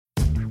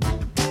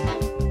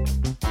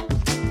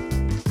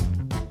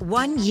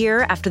1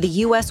 year after the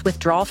U.S.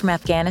 withdrawal from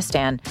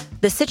Afghanistan,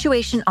 the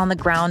situation on the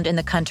ground in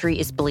the country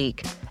is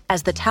bleak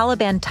as the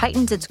Taliban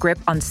tightens its grip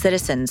on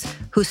citizens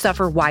who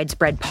suffer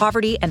widespread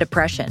poverty and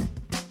oppression.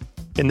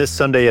 In this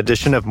Sunday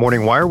edition of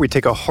Morning Wire, we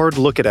take a hard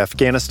look at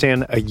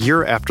Afghanistan a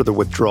year after the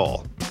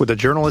withdrawal, with a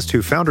journalist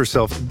who found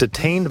herself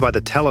detained by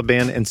the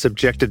Taliban and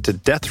subjected to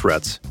death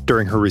threats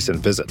during her recent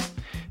visit.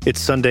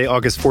 It's Sunday,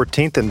 August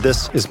 14th, and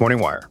this is Morning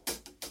Wire.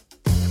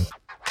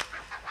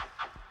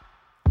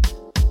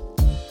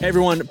 Hey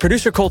everyone,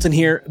 producer Colton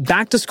here.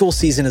 Back to school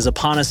season is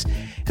upon us,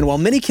 and while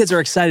many kids are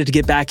excited to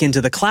get back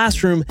into the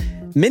classroom,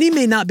 many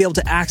may not be able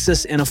to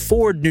access and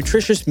afford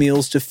nutritious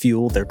meals to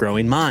fuel their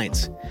growing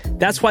minds.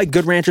 That's why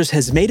Good Ranchers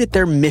has made it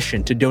their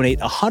mission to donate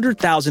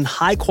 100,000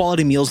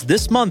 high-quality meals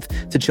this month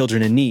to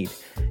children in need.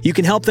 You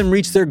can help them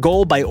reach their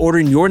goal by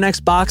ordering your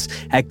next box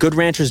at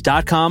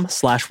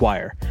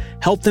goodranchers.com/wire.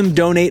 Help them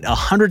donate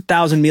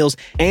 100,000 meals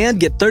and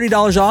get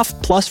 $30 off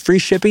plus free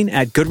shipping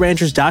at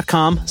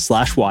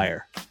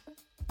goodranchers.com/wire.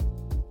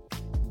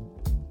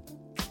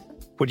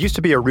 What used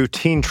to be a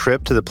routine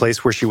trip to the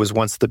place where she was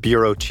once the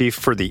bureau chief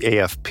for the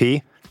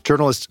AFP,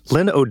 journalist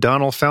Lynn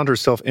O'Donnell found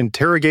herself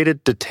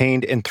interrogated,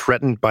 detained, and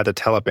threatened by the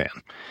Taliban.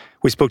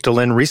 We spoke to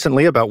Lynn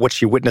recently about what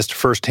she witnessed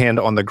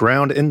firsthand on the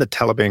ground in the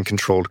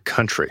Taliban-controlled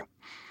country.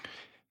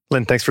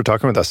 Lynn, thanks for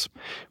talking with us.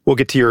 We'll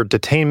get to your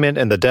detainment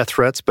and the death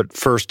threats, but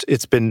first,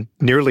 it's been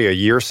nearly a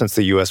year since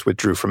the U.S.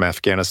 withdrew from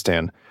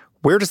Afghanistan.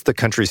 Where does the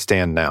country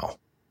stand now?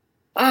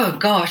 Oh,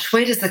 gosh,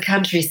 where does the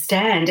country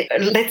stand?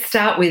 Let's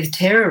start with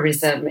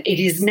terrorism. It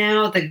is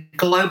now the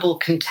global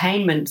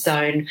containment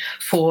zone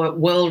for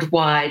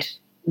worldwide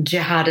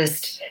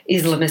jihadist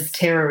Islamist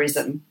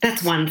terrorism.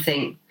 That's one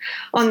thing.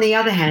 On the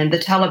other hand, the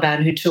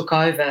Taliban who took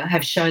over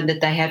have shown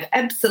that they have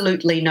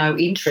absolutely no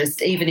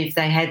interest, even if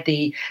they had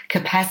the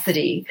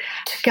capacity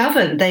to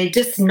govern. They're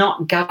just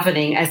not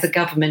governing as a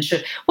government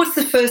should. What's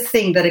the first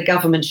thing that a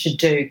government should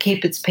do?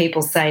 Keep its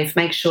people safe,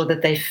 make sure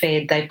that they're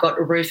fed, they've got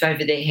a roof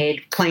over their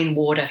head, clean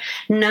water.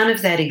 None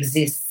of that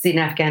exists in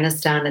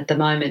Afghanistan at the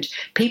moment.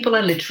 People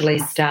are literally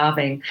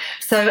starving.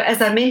 So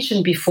as I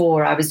mentioned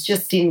before, I was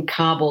just in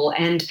Kabul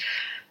and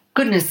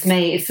goodness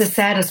me, it's the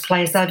saddest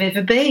place I've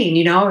ever been.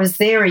 You know, I was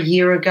there a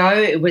year ago.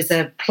 It was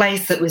a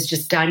place that was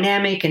just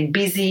dynamic and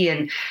busy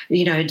and,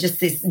 you know, just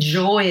this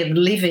joy of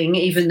living,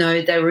 even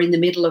though they were in the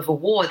middle of a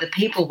war. The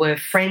people were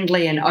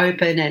friendly and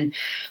open and,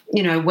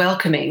 you know,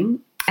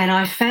 welcoming. And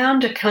I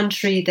found a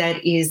country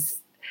that is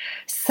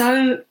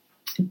so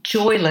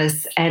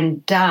joyless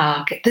and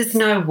dark. There's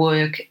no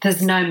work,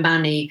 there's no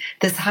money,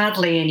 there's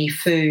hardly any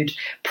food.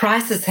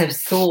 Prices have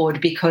soared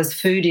because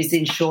food is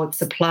in short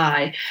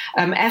supply.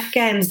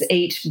 Afghans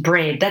eat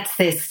bread, that's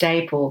their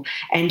staple.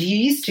 And you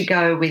used to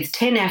go with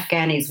 10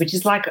 Afghanis, which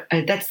is like,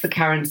 that's the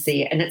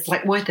currency, and it's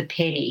like worth a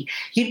penny.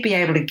 You'd be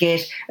able to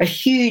get a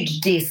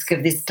huge disc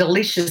of this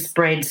delicious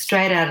bread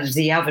straight out of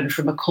the oven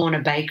from a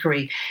corner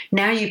bakery.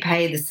 Now you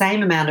pay the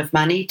same amount of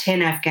money, 10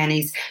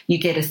 Afghanis, you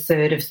get a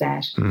third of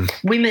that.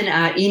 Women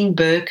are in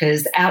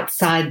burqas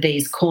outside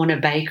these corner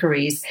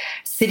bakeries,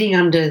 sitting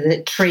under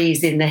the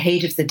trees in the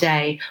heat of the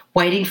day,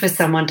 waiting for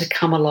someone to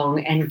come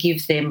along and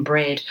give them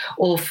bread,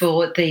 or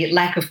for the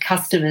lack of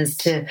customers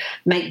to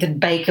make the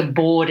baker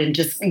bored and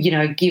just, you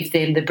know, give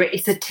them the bread.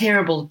 It's a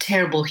terrible,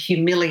 terrible,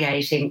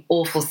 humiliating,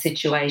 awful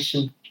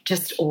situation.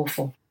 Just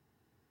awful.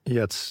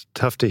 Yeah, it's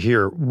tough to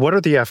hear. What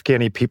are the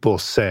Afghani people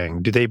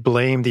saying? Do they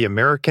blame the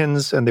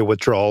Americans and the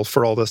withdrawal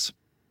for all this?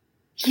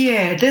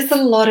 Yeah, there's a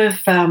lot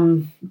of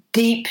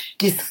deep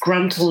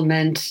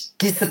disgruntlement,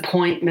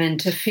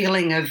 disappointment, a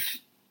feeling of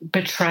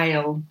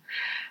betrayal,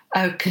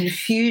 a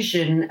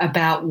confusion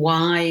about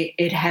why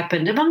it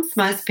happened amongst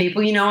most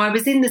people. You know, I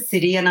was in the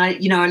city and I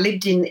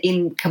lived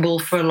in Kabul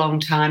for a long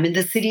time, and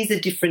the cities are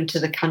different to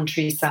the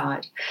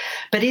countryside.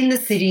 But in the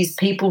cities,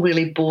 people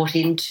really bought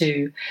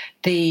into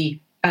the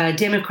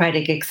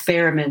democratic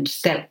experiment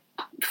that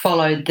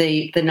followed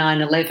the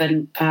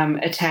 9/11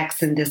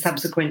 attacks and the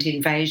subsequent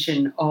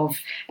invasion of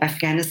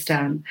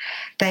Afghanistan.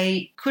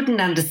 They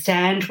couldn't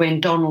understand when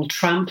Donald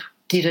Trump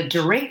did a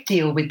direct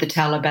deal with the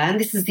Taliban.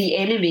 This is the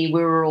enemy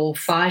we were all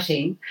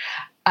fighting,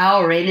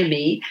 our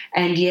enemy,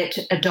 and yet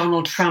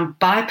Donald Trump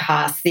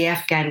bypassed the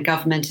Afghan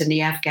government and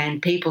the Afghan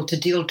people to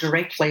deal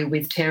directly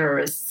with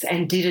terrorists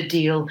and did a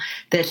deal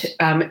that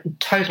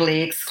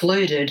totally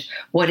excluded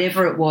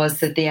whatever it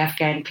was that the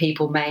Afghan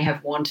people may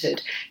have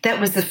wanted. That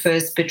was the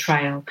first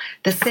betrayal.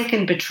 The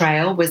second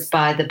betrayal was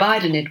by the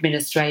Biden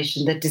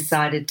administration that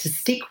decided to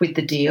stick with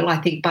the deal. I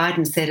think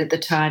Biden said at the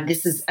time,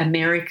 this is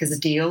America's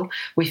deal.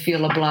 We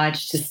feel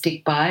obliged to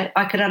stick by it.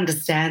 I could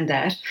understand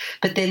that.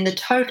 But then the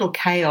total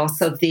chaos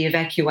of the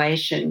evacuation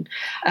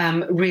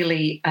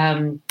really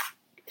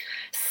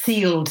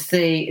sealed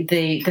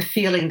the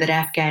feeling that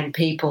Afghan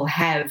people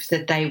have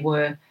that they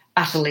were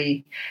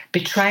utterly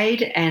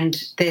betrayed,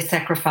 and their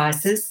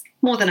sacrifices.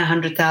 More than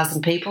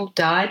 100,000 people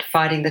died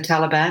fighting the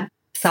Taliban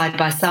side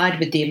by side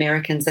with the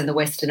Americans and the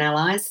Western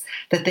allies,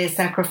 that their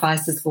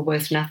sacrifices were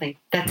worth nothing.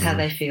 That's how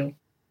they feel.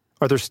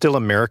 Are there still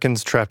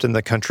Americans trapped in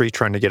the country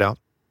trying to get out?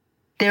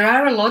 There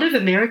are a lot of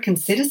American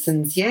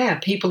citizens,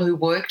 people who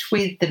worked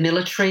with the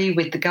military,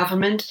 with the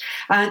government.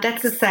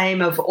 That's the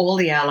same of all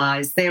the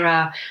allies. There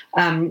are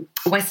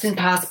Western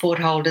passport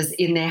holders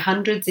in their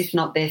hundreds, if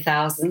not their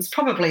thousands,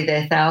 probably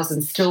their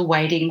thousands, still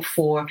waiting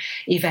for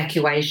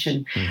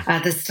evacuation.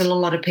 There's still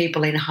a lot of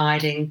people in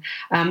hiding.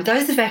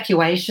 Those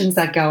evacuations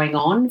are going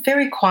on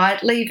very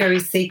quietly, very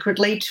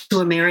secretly to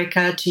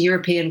America, to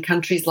European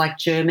countries like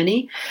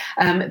Germany.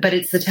 But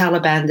it's the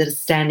Taliban that is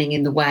standing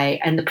in the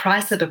way. And the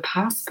price of a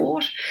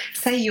passport,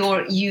 say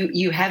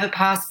you have a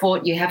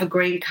passport, you have a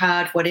green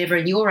card, whatever,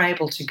 and you're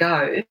able to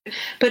go.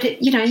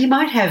 But, you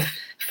might have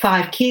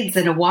 5 kids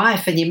and a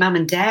wife and your mum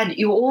and dad.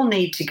 You all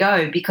need to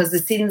go because the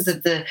sins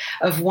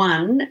of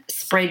one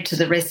spread to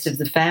the rest of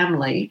the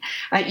family.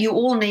 You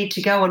all need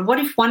to go. And what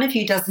if one of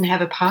you doesn't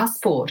have a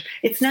passport?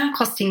 It's now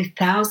costing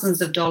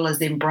thousands of dollars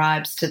in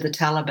bribes to the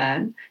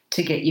Taliban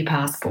to get your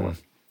passport.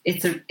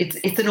 It's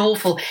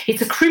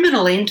a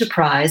criminal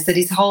enterprise that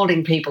is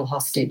holding people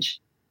hostage.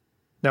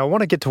 Now, I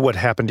want to get to what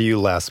happened to you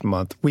last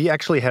month. We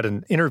actually had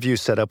an interview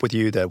set up with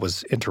you that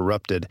was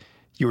interrupted.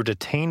 You were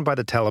detained by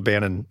the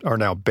Taliban and are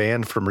now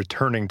banned from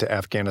returning to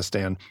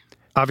Afghanistan.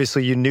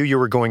 Obviously, you knew you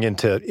were going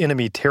into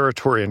enemy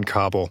territory in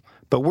Kabul,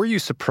 but were you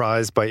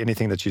surprised by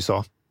anything that you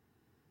saw?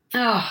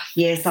 Oh,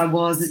 yes, I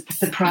was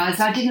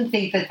surprised. I didn't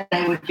think that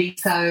they would be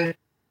so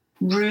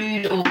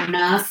rude or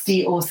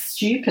nasty or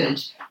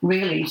stupid,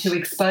 really, to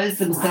expose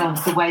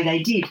themselves the way they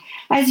did.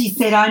 As you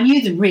said, I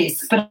knew the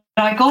risk, but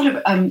I got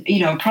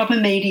a proper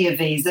media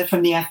visa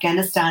from the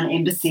Afghanistan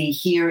embassy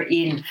here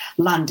in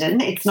London.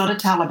 It's not a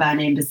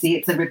Taliban embassy,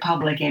 it's a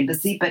Republic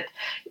embassy, but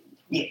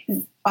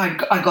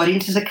I got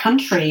into the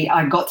country.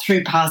 I got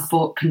through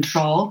passport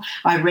control.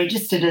 I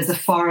registered as a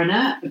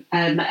foreigner,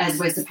 as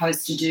we're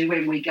supposed to do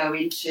when we go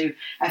into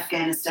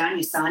Afghanistan.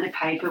 You sign a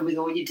paper with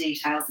all your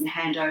details and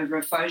hand over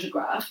a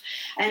photograph.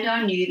 And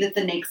I knew that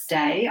the next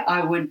day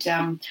I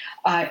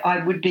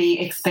would be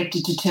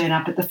expected to turn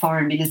up at the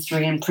Foreign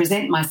Ministry and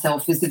present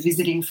myself as a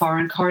visiting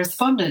foreign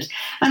correspondent.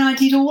 And I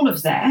did all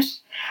of that.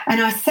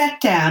 And I sat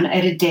down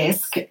at a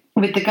desk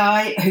with the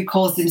guy who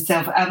calls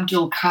himself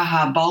Abdul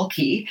Kahar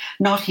Balki,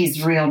 not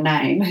his real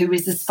name, who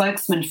is a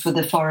spokesman for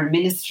the Foreign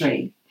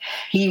Ministry.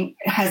 He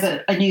has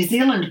a New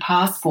Zealand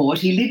passport.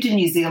 He lived in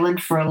New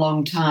Zealand for a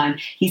long time.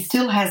 He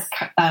still has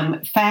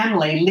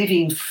family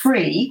living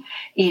free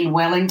in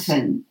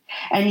Wellington.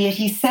 And yet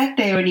he sat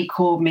there and he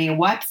called me a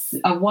white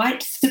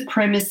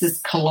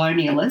supremacist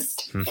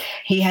colonialist.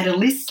 He had a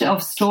list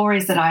of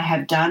stories that I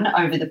have done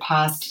over the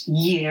past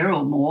year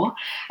or more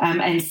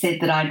and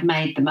said that I'd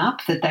made them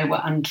up, that they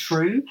were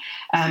untrue,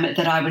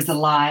 that I was a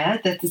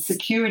liar, that the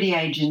security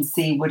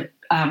agency would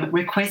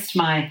request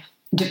my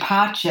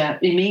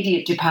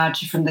immediate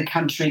departure from the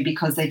country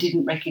because they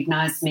didn't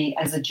recognise me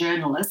as a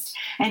journalist.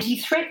 And he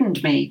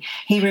threatened me.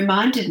 He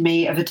reminded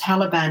me of a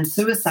Taliban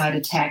suicide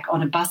attack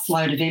on a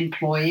busload of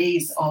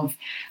employees of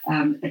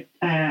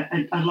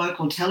a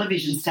local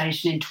television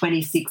station in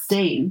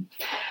 2016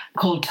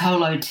 called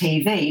Tolo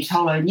TV,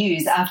 Tolo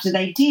News, after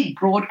they did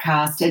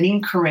broadcast an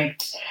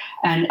incorrect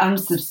and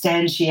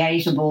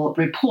unsubstantiatable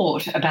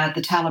report about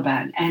the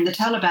Taliban. And the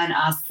Taliban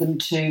asked them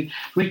to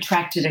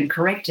retract it and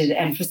correct it,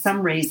 and for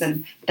some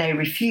reason they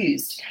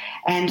refused.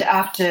 And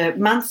after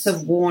months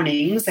of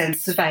warnings and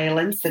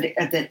surveillance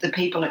that the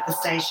people at the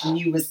station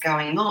knew was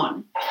going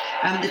on,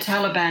 the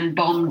Taliban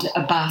bombed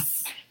a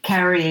bus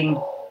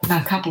carrying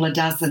a couple of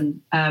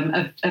dozen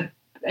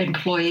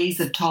employees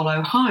of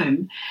Tolo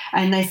home,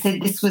 and they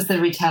said this was the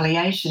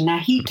retaliation. Now,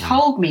 he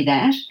told me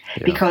that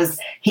because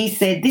he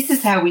said, this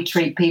is how we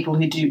treat people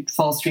who do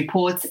false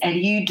reports, and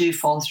you do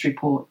false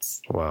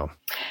reports. Wow.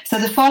 So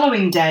the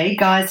following day,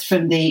 guys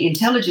from the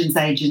intelligence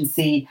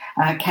agency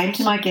came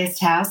to my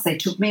guest house. They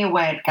took me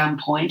away at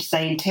gunpoint.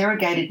 They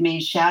interrogated me,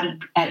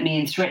 shouted at me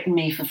and threatened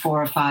me for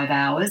 4 or 5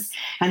 hours,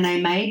 and they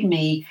made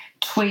me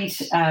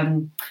tweet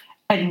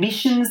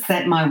admissions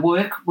that my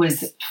work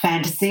was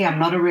fantasy. I'm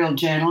not a real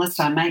journalist.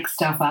 I make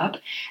stuff up.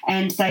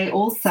 And they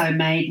also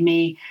made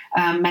me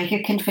make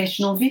a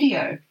confessional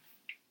video.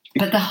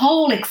 But the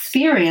whole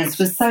experience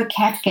was so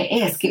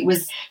Kafkaesque. It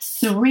was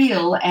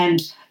surreal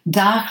and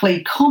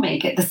darkly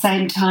comic at the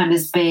same time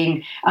as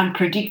being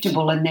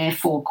unpredictable and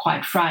therefore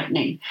quite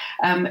frightening.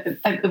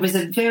 It was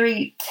a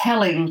very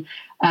telling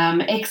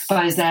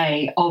expose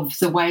of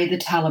the way the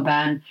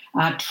Taliban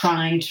are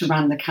trying to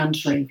run the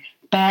country,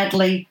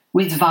 badly,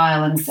 with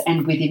violence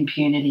and with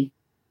impunity.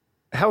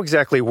 How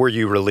exactly were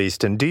you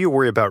released, and do you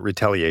worry about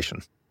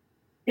retaliation?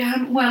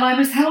 Well, I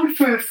was held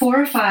for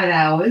 4 or 5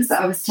 hours.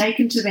 I was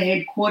taken to the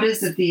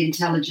headquarters of the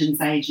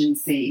intelligence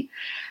agency.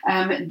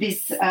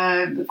 This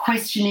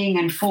questioning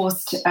and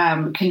forced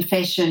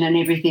confession and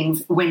everything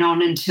went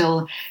on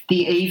until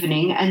the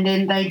evening, and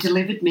then they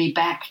delivered me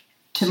back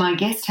to my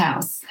guest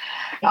house.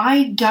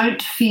 I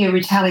don't fear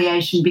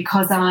retaliation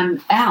because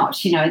I'm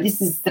out. You know,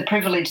 this is the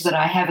privilege that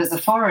I have as a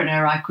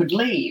foreigner. I could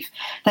leave.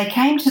 They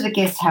came to the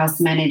guest house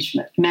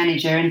manager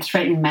and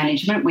threatened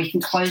management. We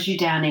can close you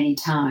down any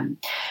time.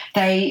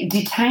 They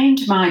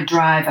detained my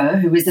driver,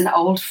 who is an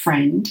old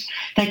friend.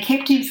 They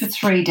kept him for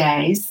 3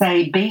 days.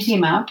 They beat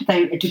him up.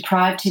 They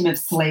deprived him of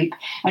sleep.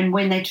 And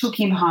when they took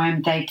him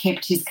home, they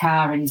kept his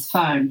car and his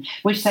phone,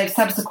 which they've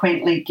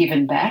subsequently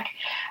given back.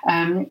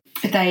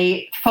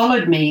 They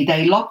followed me.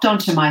 They locked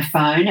onto my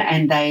phone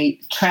and they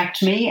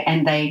tracked me,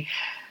 and they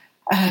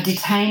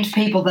detained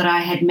people that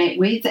I had met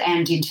with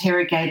and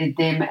interrogated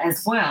them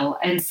as well.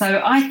 And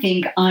so I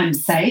think I'm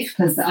safe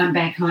because I'm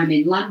back home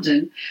in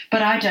London,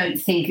 but I don't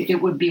think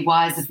it would be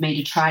wise of me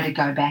to try to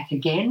go back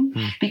again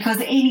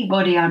because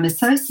anybody I'm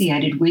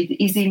associated with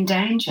is in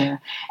danger.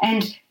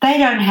 And they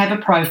don't have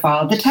a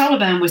profile. The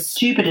Taliban was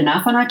stupid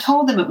enough, and I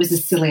told them it was a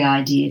silly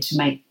idea to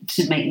make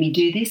me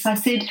do this. I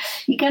said,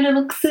 you're going to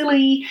look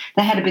silly.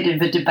 They had a bit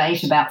of a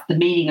debate about the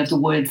meaning of the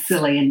word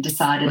silly and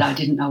decided I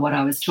didn't know what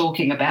I was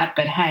talking about.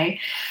 But hey,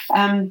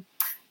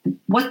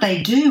 what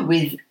they do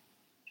with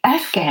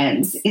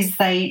Afghans is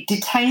they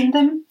detain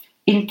them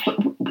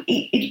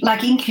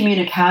like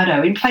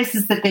incommunicado, in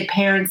places that their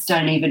parents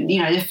don't even,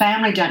 their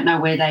family don't know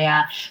where they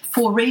are,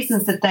 for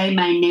reasons that they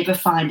may never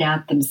find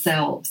out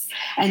themselves.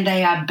 And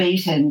they are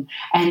beaten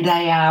and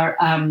they are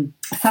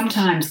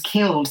sometimes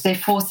killed. They're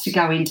forced to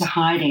go into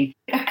hiding.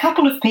 A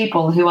couple of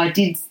people who I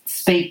did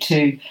speak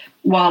to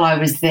while I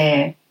was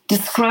there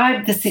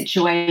described the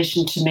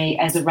situation to me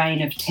as a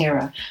reign of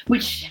terror,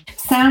 which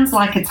sounds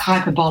like it's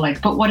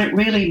hyperbolic, but what it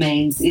really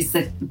means is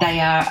that they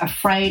are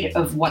afraid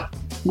of what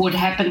would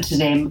happen to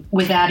them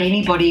without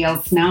anybody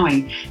else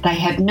knowing. They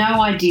have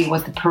no idea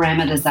what the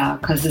parameters are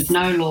because there's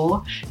no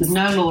law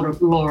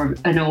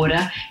and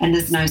order, and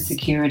there's no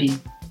security.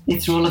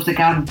 It's rule of the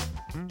gun.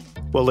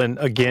 Well, Lynn,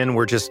 again,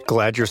 we're just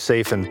glad you're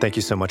safe, and thank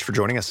you so much for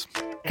joining us.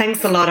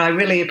 Thanks a lot. I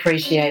really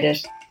appreciate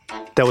it.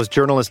 That was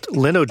journalist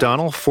Lynn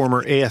O'Donnell,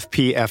 former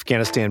AFP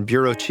Afghanistan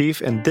bureau chief,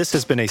 and this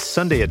has been a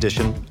Sunday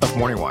edition of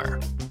Morning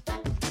Wire.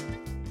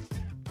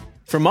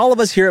 From all of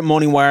us here at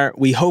Morning Wire,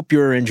 we hope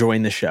you're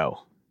enjoying the show.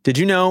 Did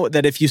you know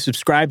that if you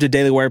subscribe to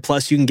Daily Wire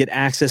Plus, you can get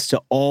access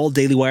to all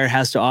Daily Wire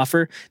has to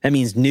offer? That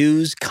means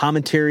news,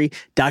 commentary,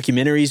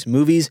 documentaries,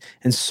 movies,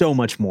 and so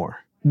much more.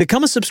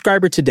 Become a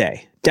subscriber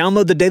today.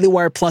 Download the Daily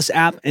Wire Plus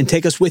app and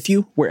take us with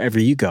you wherever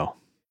you go.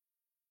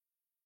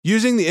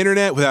 Using the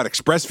internet without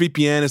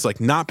ExpressVPN is like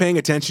not paying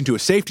attention to a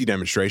safety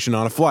demonstration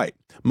on a flight.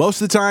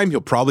 Most of the time, you'll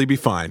probably be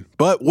fine.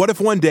 But what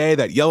if one day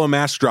that yellow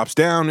mask drops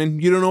down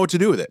and you don't know what to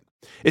do with it?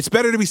 It's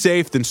better to be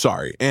safe than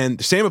sorry, and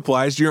the same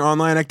applies to your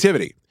online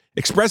activity.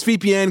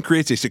 ExpressVPN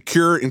creates a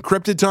secure,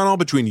 encrypted tunnel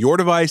between your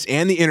device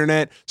and the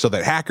internet so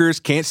that hackers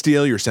can't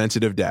steal your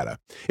sensitive data.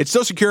 It's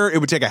so secure, it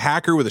would take a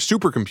hacker with a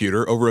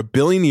supercomputer over 1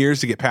 billion years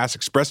to get past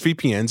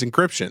ExpressVPN's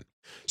encryption.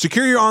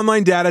 Secure your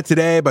online data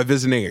today by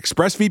visiting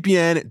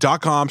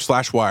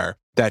expressvpn.com/wire.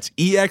 That's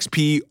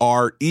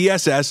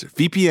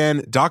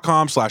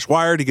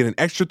EXPRESSVPN.com/wire to get an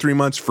extra 3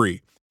 months free.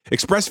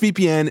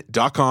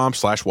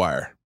 expressvpn.com/wire.